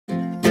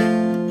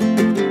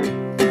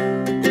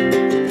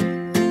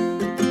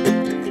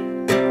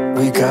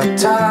got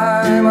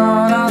time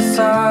on our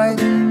side.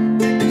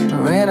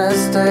 We're in a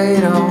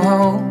state of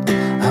hope.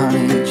 I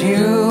need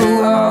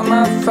you on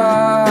my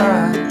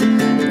fire.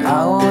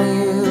 I want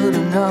you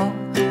to know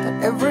that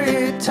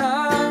every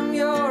time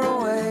you're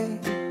away,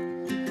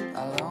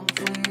 I long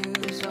for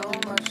you so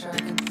much I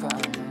can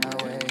find my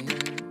way.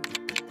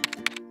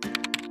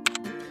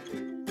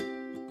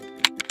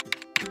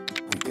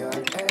 We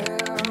got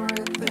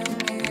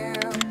everything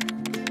here,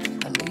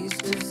 at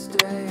least to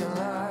stay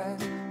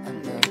alive.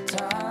 And the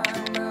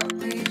time that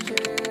we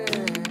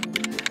share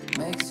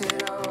makes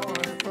it all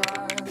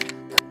worthwhile.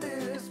 That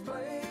this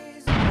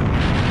place.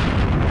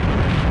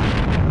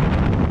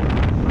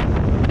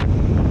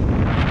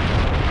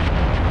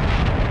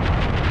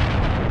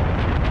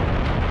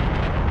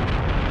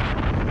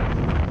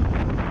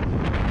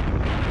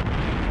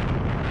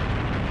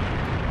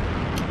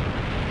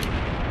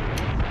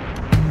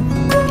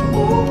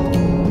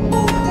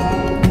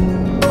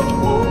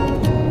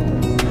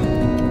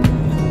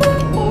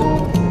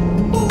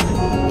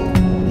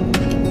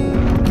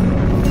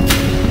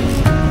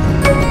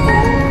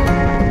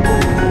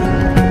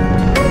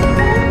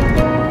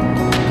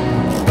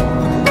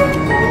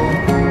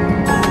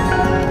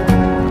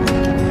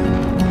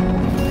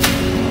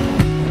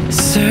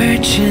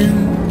 Searching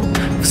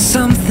for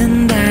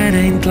something that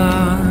ain't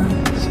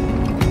lost.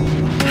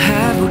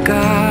 Have we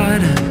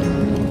got it?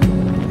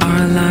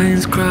 Our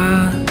lines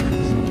crossed.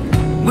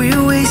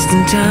 We're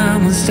wasting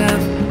time on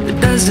stuff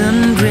that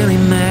doesn't really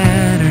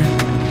matter,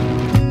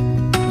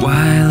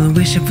 while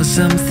wishing for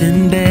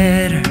something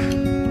better.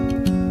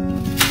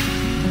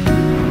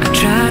 I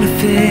try to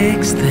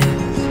fix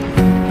things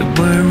that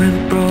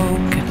weren't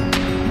broken,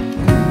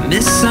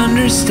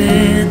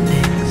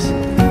 misunderstandings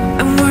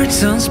and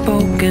words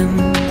unspoken.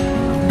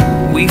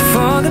 We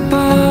fall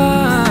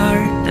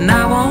apart, and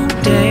I won't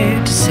dare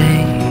to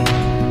say,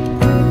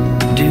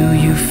 do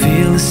you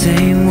feel the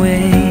same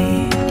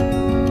way?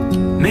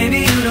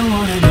 Maybe you don't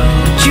wanna know,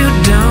 but you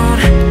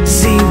don't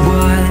see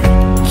what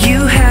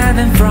you have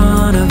in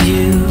front of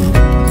you.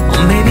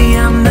 Or maybe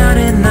I'm not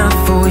enough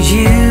for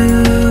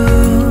you,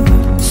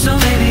 so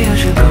maybe I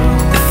should go.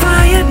 If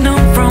I had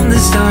known from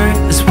the start,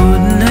 this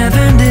wouldn't have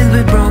ended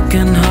with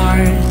broken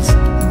hearts.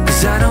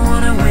 Cause I don't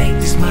wanna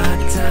waste my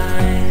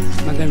time.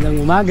 Magandang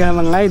umaga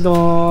mga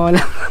idol.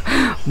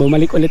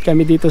 Bumalik ulit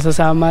kami dito sa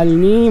Samal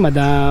ni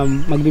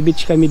Madam.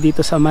 Magbe-beach kami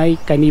dito sa may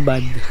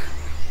Canibad.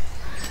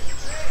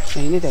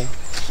 Mainit eh.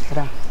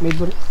 Tara,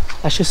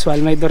 as usual,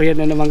 may durian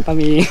na naman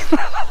kami.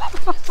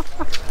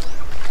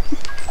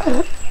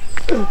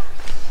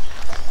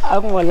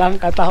 Ang walang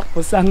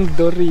katapusang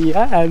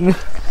durian.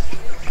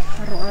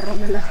 Araw-araw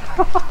na lang.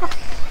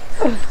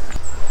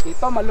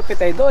 Ito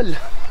malupit idol.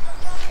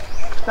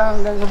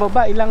 Hanggang sa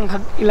baba,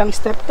 ilang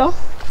step to?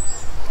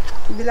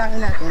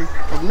 Bilangin natin.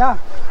 Huwag na.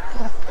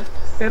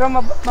 Pero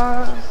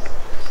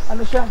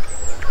ano siya?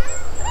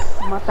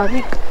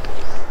 Matarik.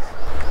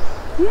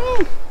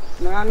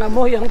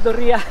 Nangangamoy ang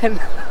durian.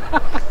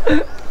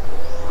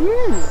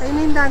 Ayun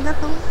na yung dagat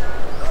oh.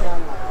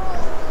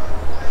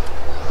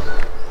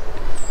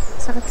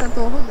 Sakit sa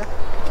tuhod ah.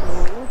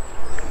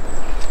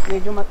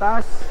 Medyo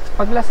mataas.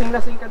 Pag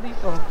lasing-lasing ka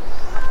dito,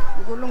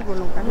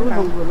 gulong-gulong ka na lang.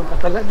 gulong-gulong ka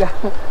talaga.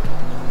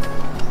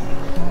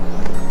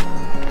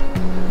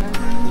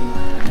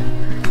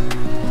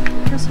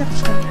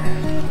 Reception.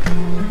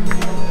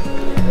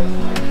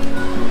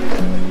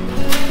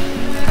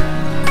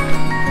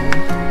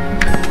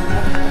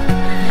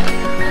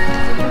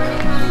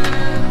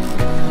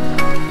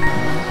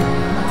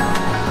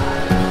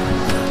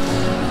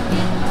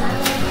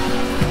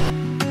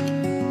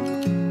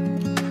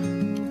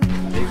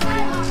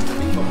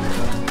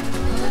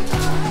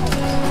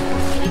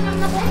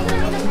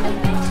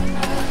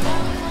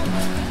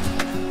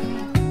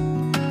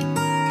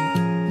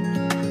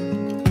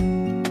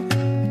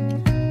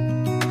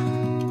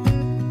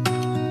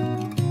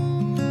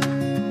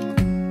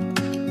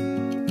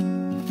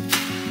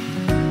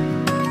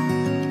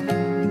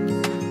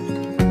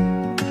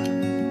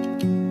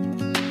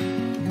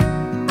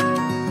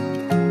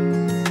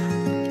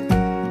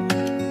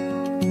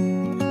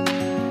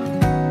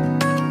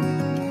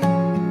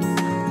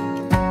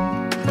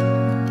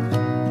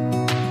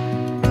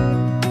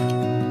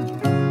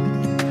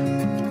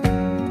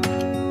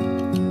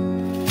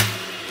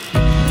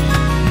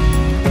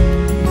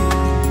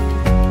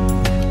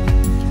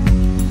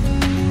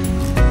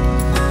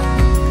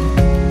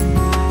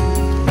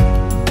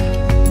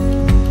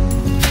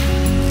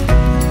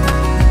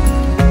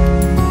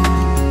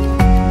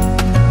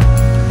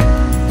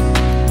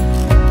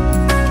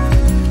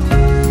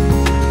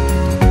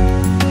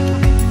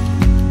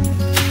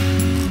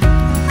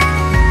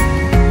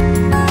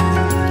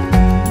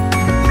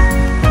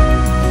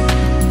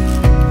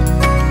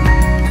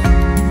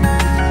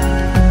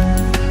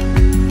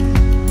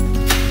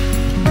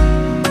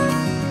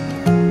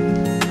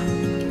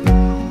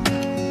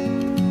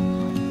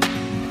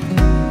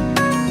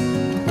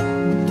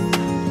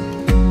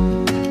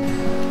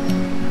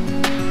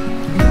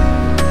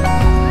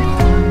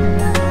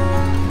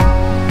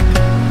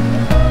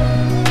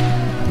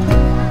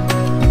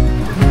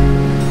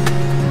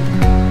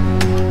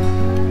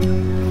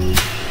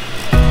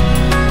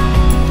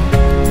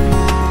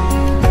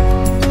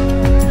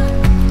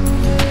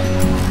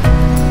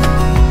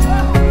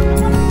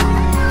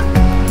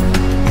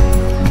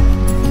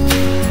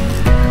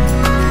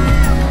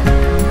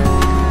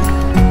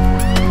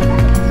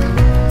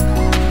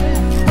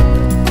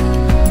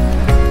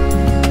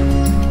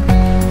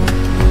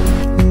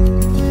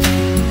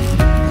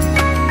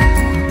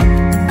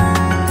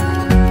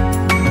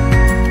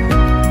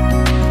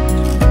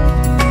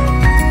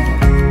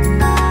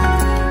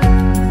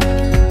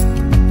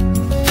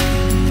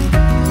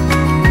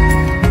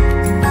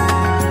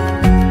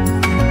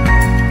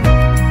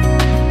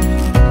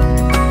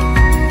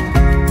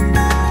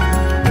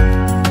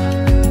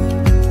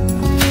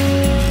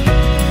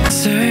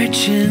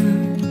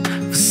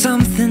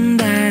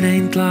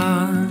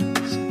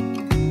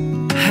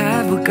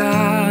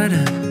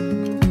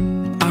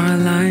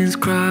 fingers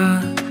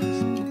crossed.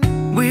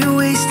 We're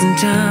wasting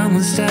time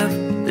on stuff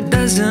that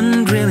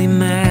doesn't really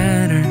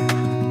matter,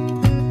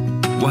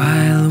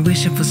 while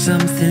wishing for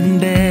something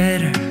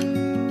better.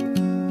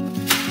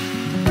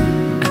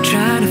 I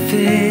try to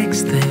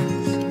fix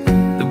things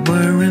that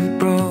weren't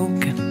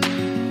broken,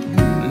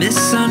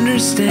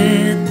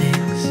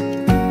 misunderstandings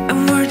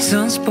and words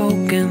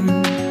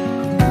unspoken.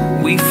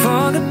 We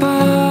fall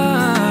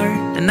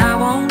apart and I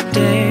won't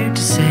dare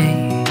to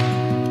say,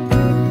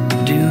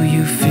 do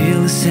you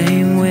feel the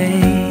same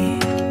way?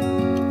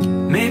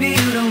 Maybe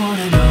you don't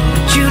wanna know,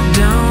 but you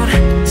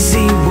don't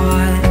see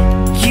what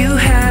you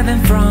have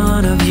in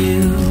front of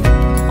you.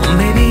 Or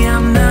maybe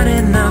I'm not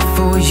enough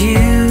for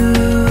you,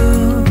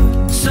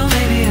 so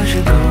maybe I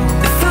should go.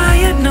 If I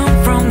had known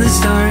from the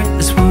start,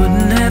 this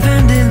wouldn't have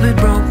ended with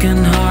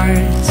broken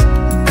hearts.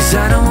 Cause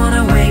I don't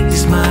wanna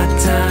waste my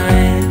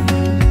time.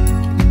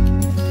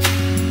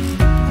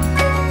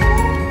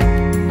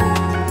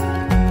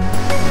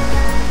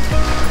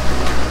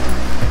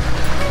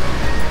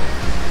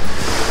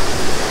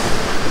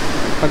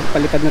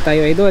 Pagpalipad na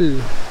tayo, idol.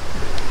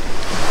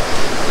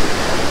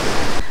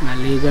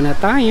 Maligo na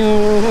tayo.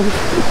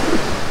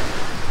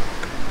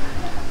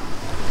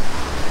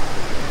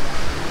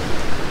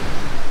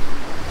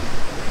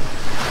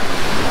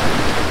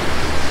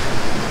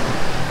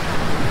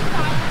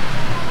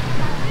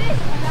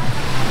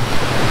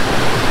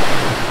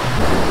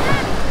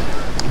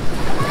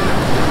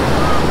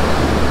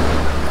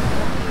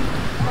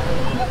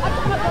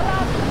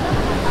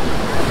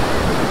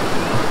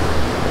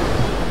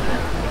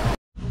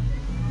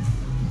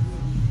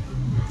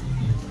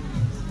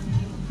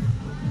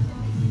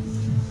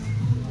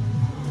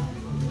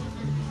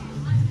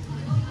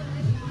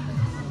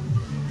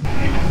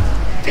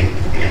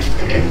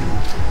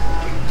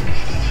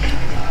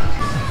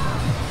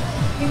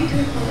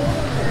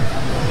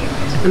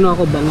 Ano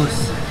ako,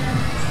 bangos?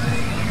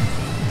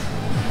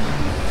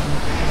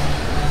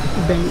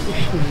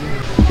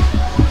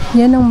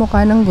 Yan ang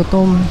mukha ng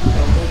gutom.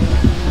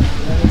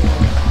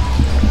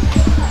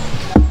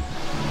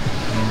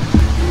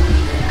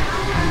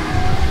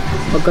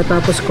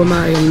 Pagkatapos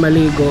kumain,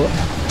 maligo,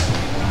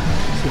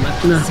 sibat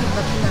na.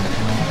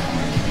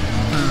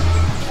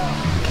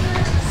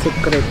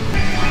 Secret.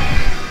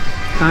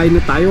 Kain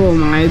na tayo,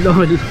 mga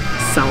idol.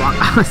 Sa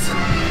wakas.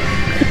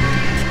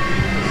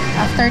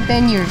 After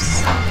 10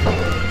 years.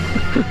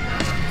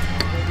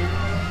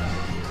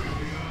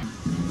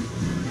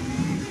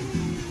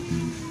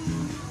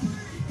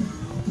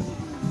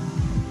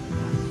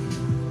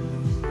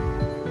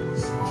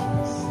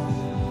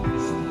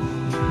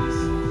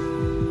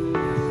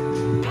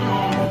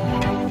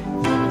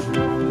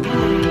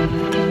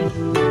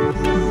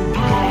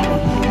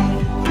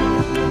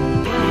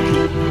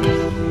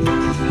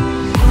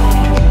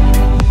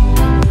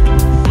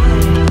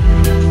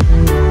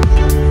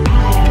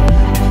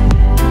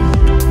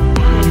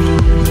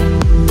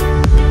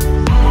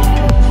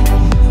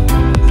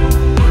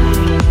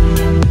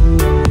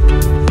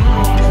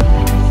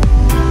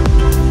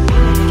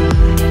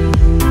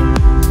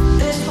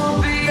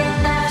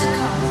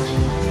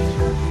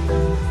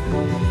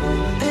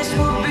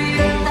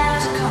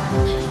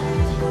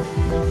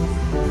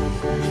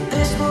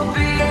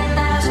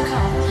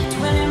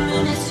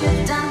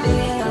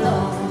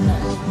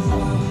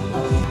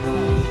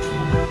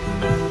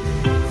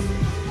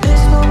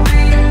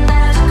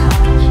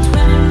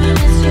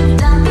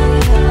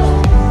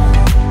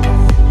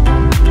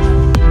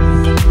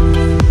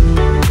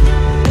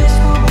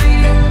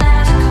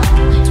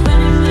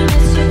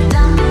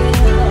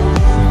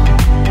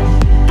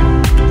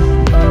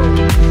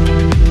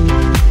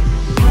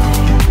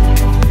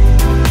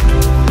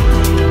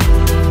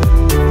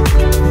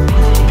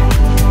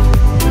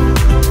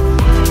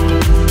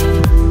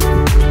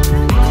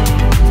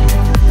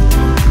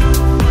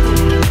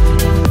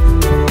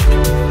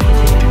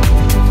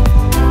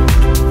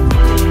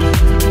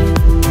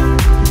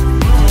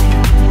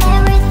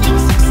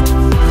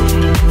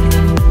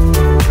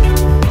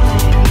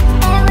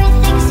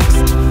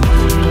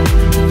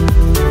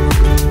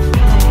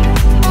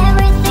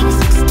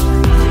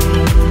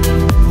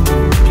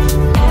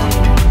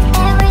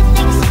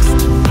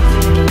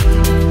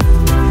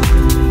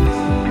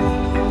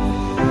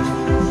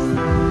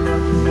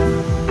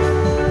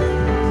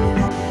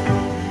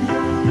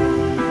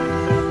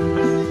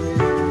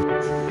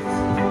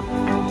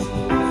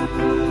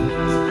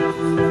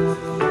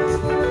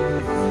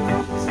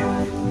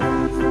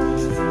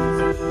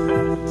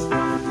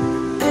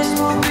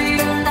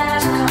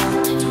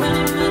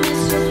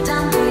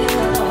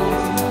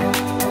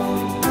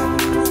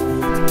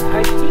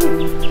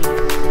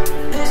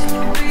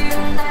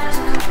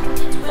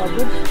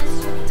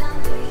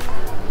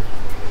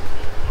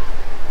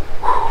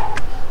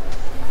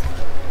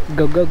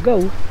 Go, go,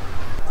 go.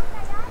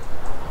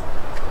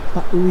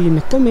 Pauwi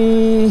na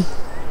kami.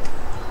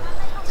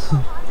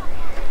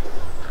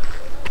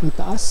 Ang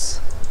taas.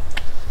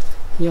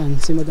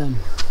 Yan, si madam.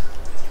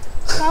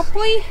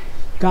 Kapoy.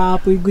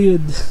 Kapoy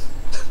guyod.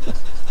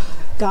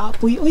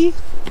 Kapoy, uy.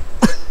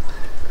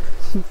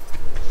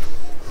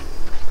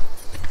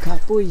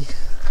 Kapoy.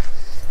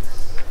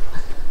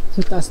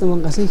 Sa taas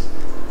naman kasi.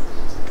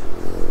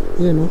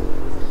 Yan o.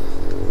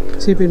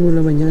 Sipin mo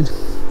naman yan.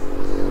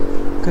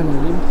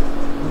 Kalalim.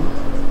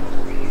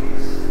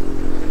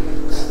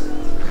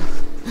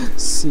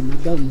 Si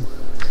Madam.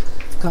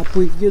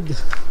 Kapoy yun.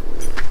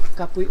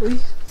 Kapoy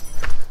uy.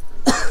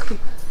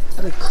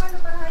 Aray ko.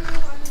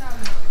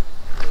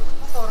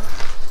 Motor.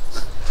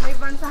 May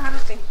van sa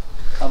harap eh.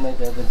 May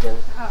driver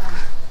dyan.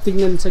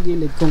 Tingnan sa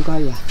gilid kung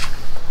kaya.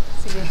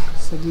 Sige.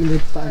 Sa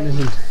gilid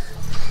paanahin.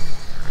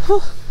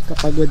 Huh,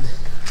 kapagod.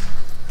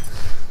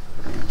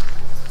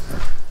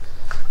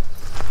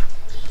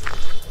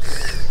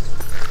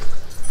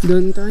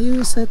 Doon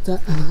tayo sa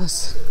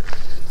taas.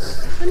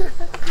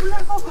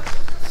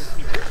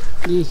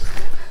 Gi.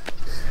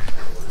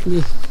 Gi.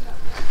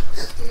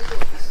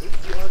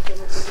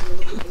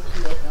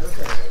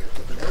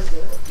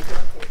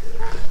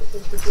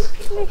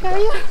 Hindi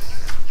kaya.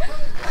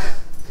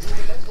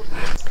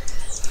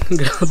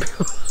 Grabe.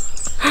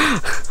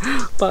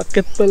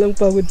 Paket pa lang,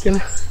 pagod ka na.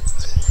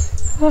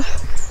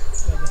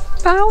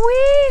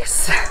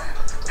 Pawis!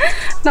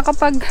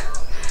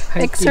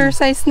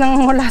 Nakapag-exercise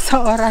nang wala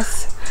sa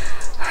oras.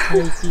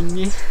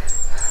 Hiking eh.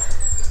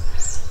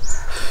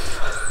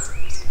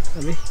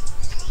 Sabi.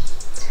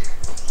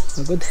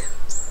 Pagod.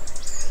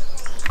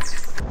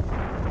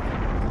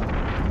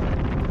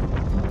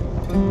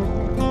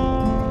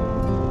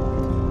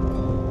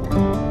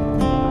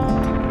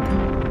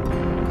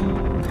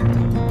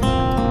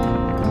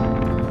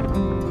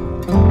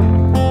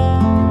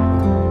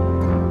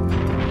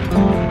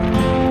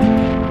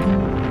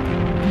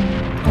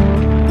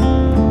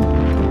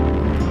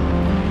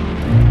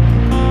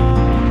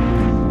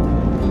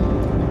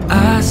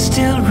 I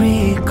still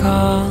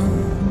recall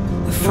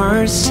the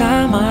first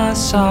time I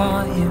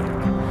saw you.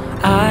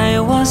 I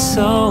was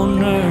so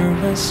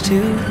nervous to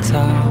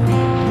talk.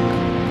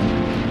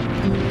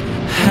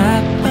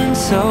 Happened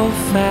so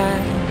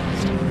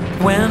fast.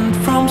 Went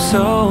from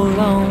so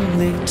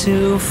lonely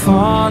to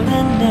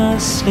falling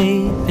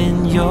asleep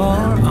in your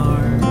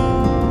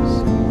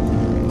arms.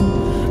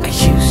 I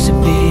used to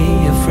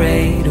be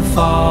afraid to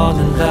fall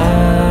in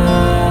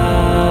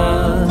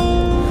love.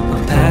 My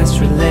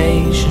past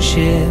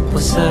relationship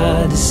was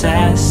a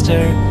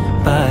disaster,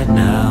 but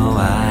now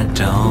I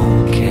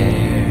don't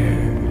care.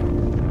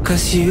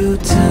 'Cause you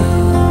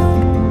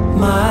took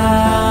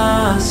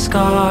my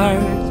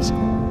scars,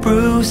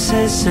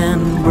 bruises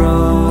and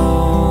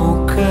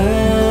broken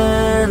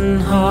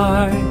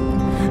heart,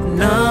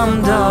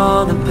 numbed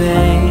all the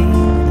pain,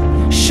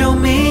 show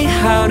me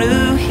how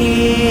to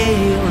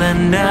heal,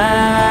 and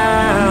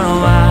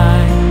now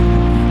I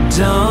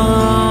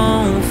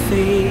don't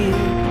feel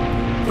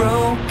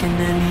broken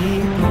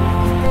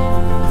anymore.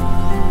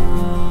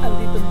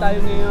 Andito tayo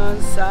ngayon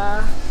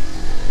sa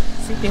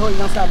City Hall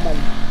ng Samal.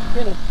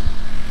 Yan o.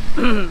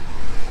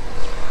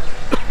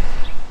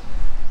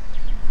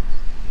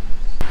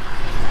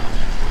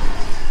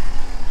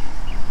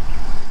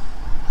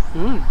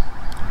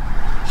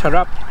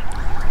 Sarap.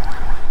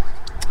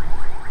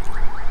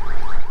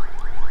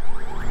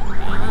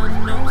 I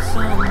know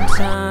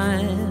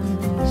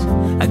sometimes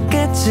I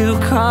get too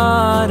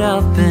caught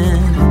up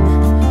in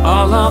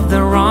all of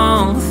the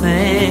wrong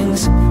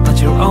things, but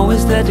you're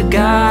always there to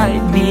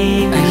guide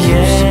me. I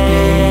used to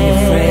be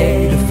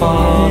afraid to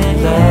fall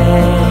in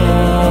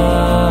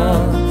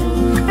love.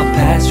 A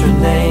past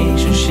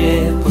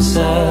relationship was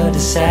a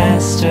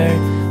disaster,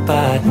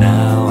 but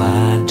now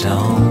I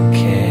don't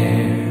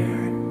care.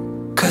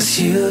 'Cause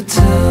you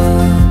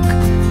took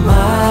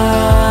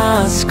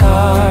my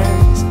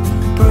scars,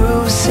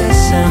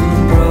 bruises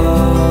and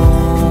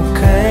broken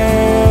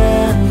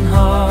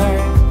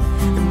heart,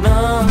 and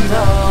numbed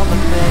all the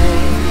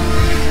pain,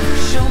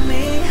 show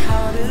me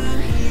how to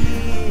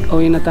heal.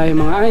 Uwi na tayo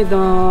mga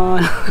idol.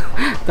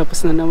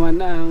 Tapos na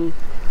naman ang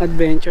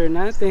adventure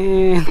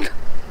natin.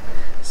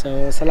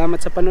 So,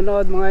 salamat sa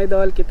panonood mga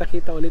idol.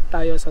 Kita-kita ulit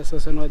tayo sa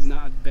susunod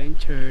na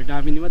adventure.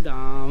 Dami ni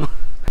Madam.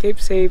 Keep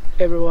safe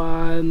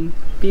everyone.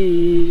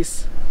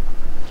 Peace.